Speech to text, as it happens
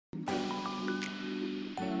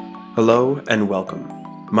Hello and welcome.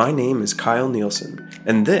 My name is Kyle Nielsen,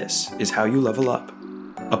 and this is How You Level Up,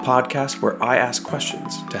 a podcast where I ask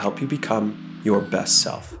questions to help you become your best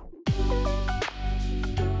self.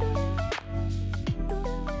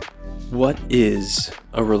 What is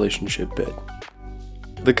a relationship bid?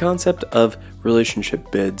 The concept of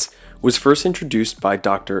relationship bids was first introduced by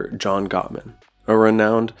Dr. John Gottman, a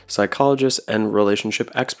renowned psychologist and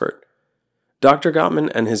relationship expert. Dr.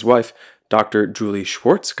 Gottman and his wife, Dr. Julie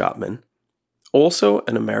Schwartz Gottman, also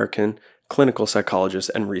an American clinical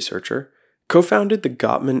psychologist and researcher, co-founded the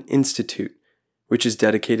Gottman Institute, which is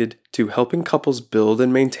dedicated to helping couples build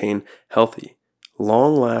and maintain healthy,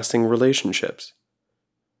 long-lasting relationships.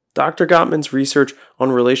 Dr. Gottman's research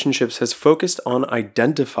on relationships has focused on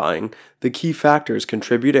identifying the key factors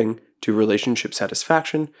contributing to relationship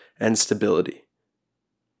satisfaction and stability.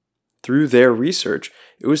 Through their research,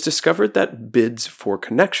 it was discovered that bids for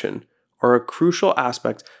connection are a crucial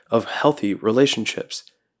aspect of healthy relationships,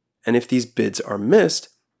 and if these bids are missed,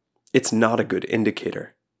 it's not a good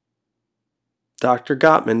indicator. Dr.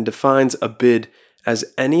 Gottman defines a bid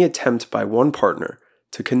as any attempt by one partner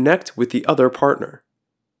to connect with the other partner.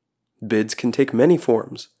 Bids can take many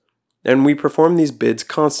forms, and we perform these bids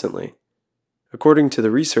constantly. According to the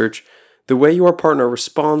research, the way your partner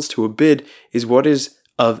responds to a bid is what is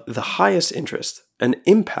of the highest interest and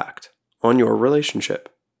impact on your relationship.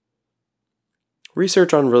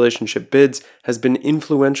 Research on relationship bids has been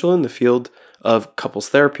influential in the field of couples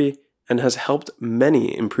therapy and has helped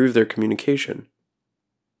many improve their communication.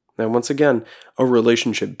 Now, once again, a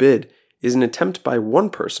relationship bid is an attempt by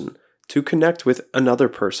one person to connect with another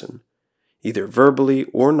person, either verbally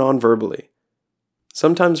or non-verbally.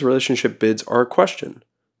 Sometimes relationship bids are a question,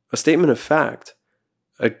 a statement of fact,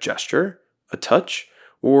 a gesture, a touch,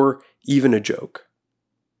 or even a joke.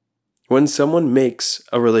 When someone makes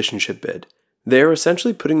a relationship bid, they are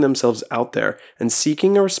essentially putting themselves out there and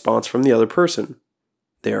seeking a response from the other person.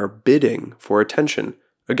 They are bidding for attention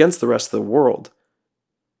against the rest of the world.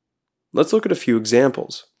 Let's look at a few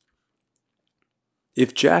examples.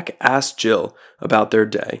 If Jack asks Jill about their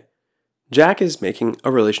day, Jack is making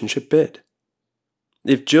a relationship bid.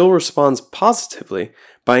 If Jill responds positively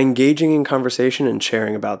by engaging in conversation and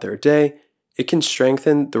sharing about their day, it can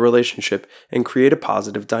strengthen the relationship and create a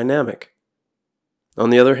positive dynamic. On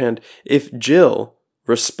the other hand, if Jill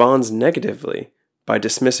responds negatively by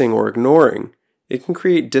dismissing or ignoring, it can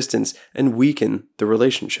create distance and weaken the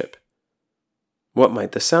relationship. What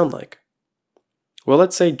might this sound like? Well,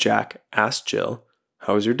 let's say Jack asks Jill,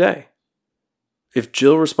 "How was your day?" If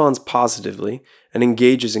Jill responds positively and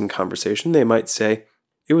engages in conversation, they might say,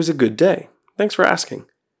 "It was a good day. Thanks for asking.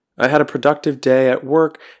 I had a productive day at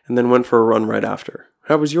work and then went for a run right after.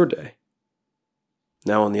 How was your day?"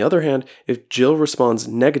 Now, on the other hand, if Jill responds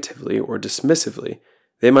negatively or dismissively,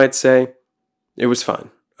 they might say, "It was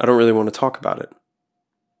fine. I don't really want to talk about it."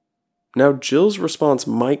 Now, Jill's response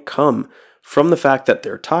might come from the fact that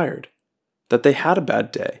they're tired, that they had a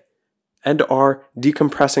bad day, and are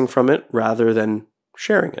decompressing from it rather than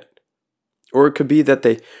sharing it. Or it could be that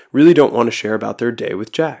they really don't want to share about their day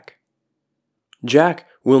with Jack. Jack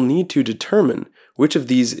will need to determine which of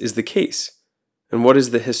these is the case, and what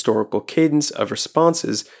is the historical cadence of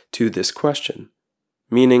responses to this question.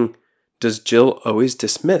 Meaning, does Jill always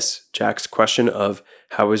dismiss Jack's question of,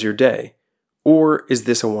 "How was your day?" Or is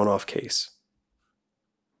this a one-off case?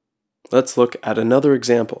 Let's look at another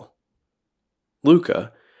example.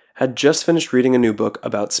 Luca had just finished reading a new book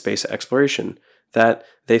about space exploration that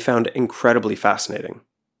they found incredibly fascinating.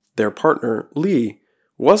 Their partner, Lee,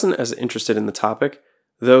 wasn't as interested in the topic,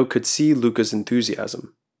 though could see Luca's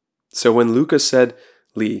enthusiasm. So when Luca said,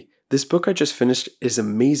 "Lee, this book I just finished is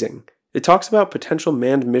amazing. It talks about potential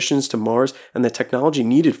manned missions to Mars and the technology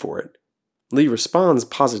needed for it," Lee responds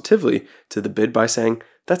positively to the bid by saying,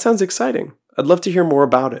 "That sounds exciting. I'd love to hear more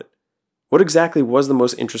about it. What exactly was the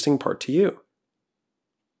most interesting part to you?"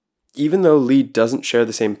 Even though Lee doesn't share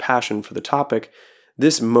the same passion for the topic,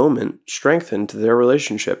 this moment strengthened their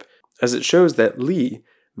relationship as it shows that Lee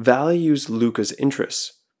values Luca's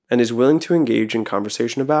interests and is willing to engage in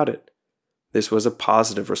conversation about it. This was a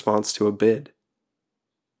positive response to a bid.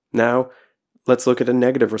 Now, let's look at a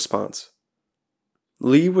negative response.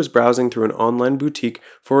 Lee was browsing through an online boutique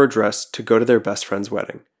for a dress to go to their best friend's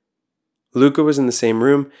wedding. Luca was in the same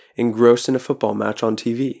room, engrossed in a football match on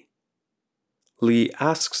TV. Lee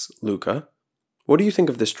asks Luca, "What do you think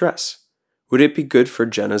of this dress? Would it be good for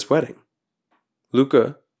Jenna's wedding?"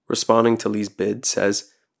 Luca, responding to Lee's bid,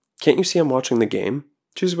 says, "Can't you see I'm watching the game?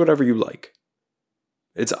 Choose whatever you like."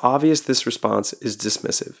 It's obvious this response is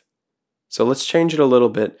dismissive. So let's change it a little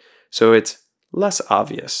bit so it's, less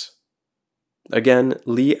obvious. Again,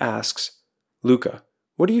 Lee asks, Luca,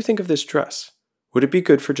 what do you think of this dress? Would it be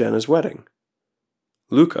good for Jenna's wedding?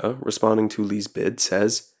 Luca, responding to Lee's bid,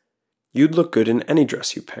 says, you'd look good in any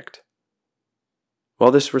dress you picked.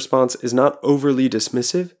 While this response is not overly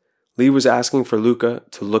dismissive, Lee was asking for Luca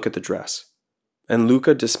to look at the dress, and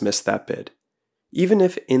Luca dismissed that bid, even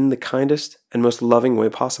if in the kindest and most loving way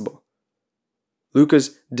possible.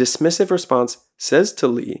 Luca's dismissive response says to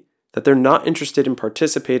Lee that they're not interested in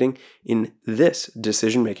participating in this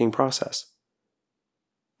decision-making process.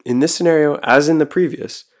 In this scenario, as in the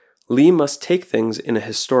previous, Lee must take things in a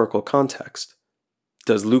historical context.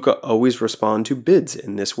 Does Luca always respond to bids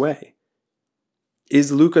in this way?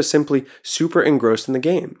 Is Luca simply super engrossed in the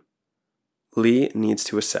game? Lee needs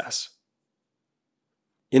to assess.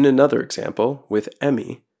 In another example, with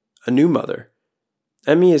Emmy, a new mother,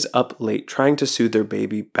 Emmy is up late trying to soothe their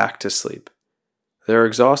baby back to sleep. They're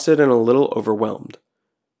exhausted and a little overwhelmed.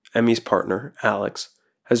 Emmy's partner, Alex,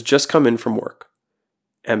 has just come in from work.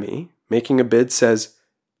 Emmy, making a bid, says,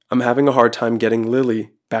 I'm having a hard time getting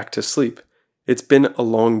Lily back to sleep. It's been a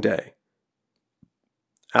long day.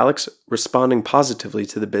 Alex, responding positively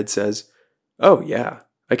to the bid, says, oh yeah,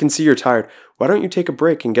 I can see you're tired. Why don't you take a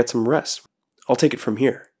break and get some rest? I'll take it from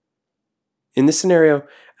here. In this scenario,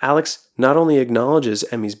 Alex not only acknowledges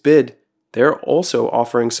Emmy's bid, they're also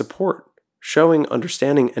offering support, showing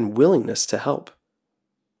understanding and willingness to help.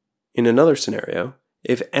 In another scenario,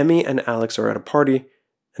 if Emmy and Alex are at a party,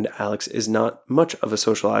 and Alex is not much of a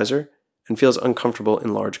socializer and feels uncomfortable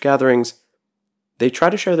in large gatherings, they try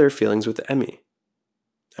to share their feelings with Emmy.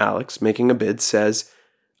 Alex, making a bid, says,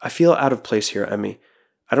 I feel out of place here, Emmy.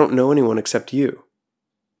 I don't know anyone except you.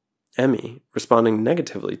 Emmy, responding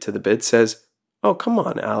negatively to the bid, says, oh, come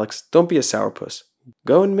on, Alex, don't be a sourpuss.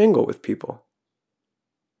 Go and mingle with people.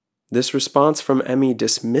 This response from Emmy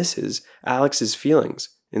dismisses Alex's feelings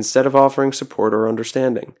instead of offering support or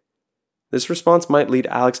understanding. This response might lead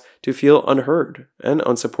Alex to feel unheard and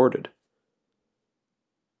unsupported.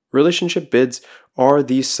 Relationship bids are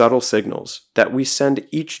these subtle signals that we send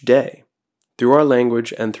each day through our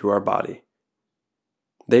language and through our body.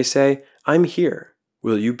 They say, I'm here.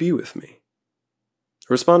 Will you be with me?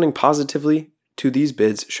 Responding positively to these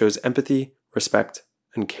bids shows empathy, respect,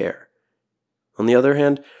 and care. On the other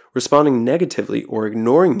hand, responding negatively or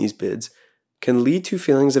ignoring these bids can lead to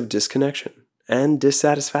feelings of disconnection and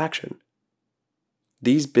dissatisfaction.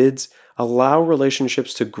 These bids allow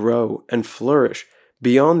relationships to grow and flourish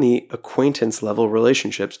beyond the acquaintance-level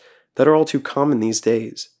relationships that are all too common these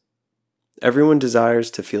days. Everyone desires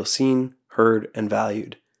to feel seen, heard, and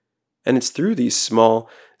valued. And it's through these small,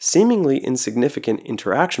 seemingly insignificant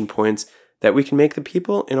interaction points that we can make the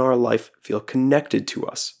people in our life feel connected to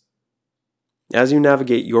us. As you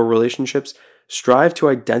navigate your relationships, strive to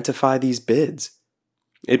identify these bids.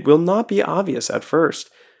 It will not be obvious at first,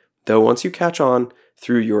 though once you catch on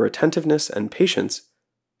through your attentiveness and patience,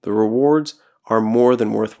 the rewards are more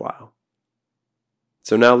than worthwhile.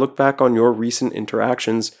 So now look back on your recent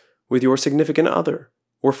interactions with your significant other,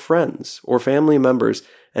 or friends, or family members,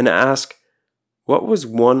 and ask, what was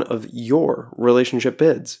one of your relationship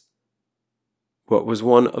bids? What was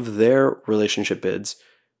one of their relationship bids,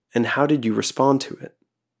 and how did you respond to it?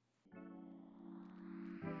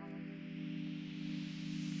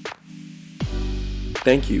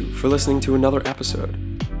 Thank you for listening to another episode.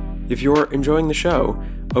 If you're enjoying the show,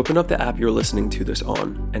 open up the app you're listening to this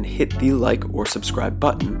on and hit the like or subscribe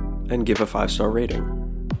button and give a 5-star rating.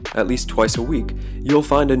 At least twice a week, you'll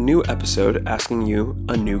find a new episode asking you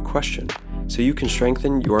a new question, so you can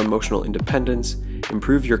strengthen your emotional independence,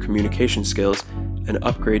 improve your communication skills, and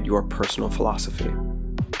upgrade your personal philosophy.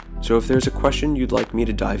 So if there's a question you'd like me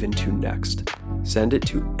to dive into next, send it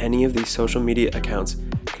to any of these social media accounts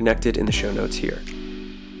connected in the show notes here.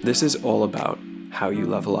 This is all about how you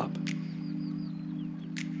level up.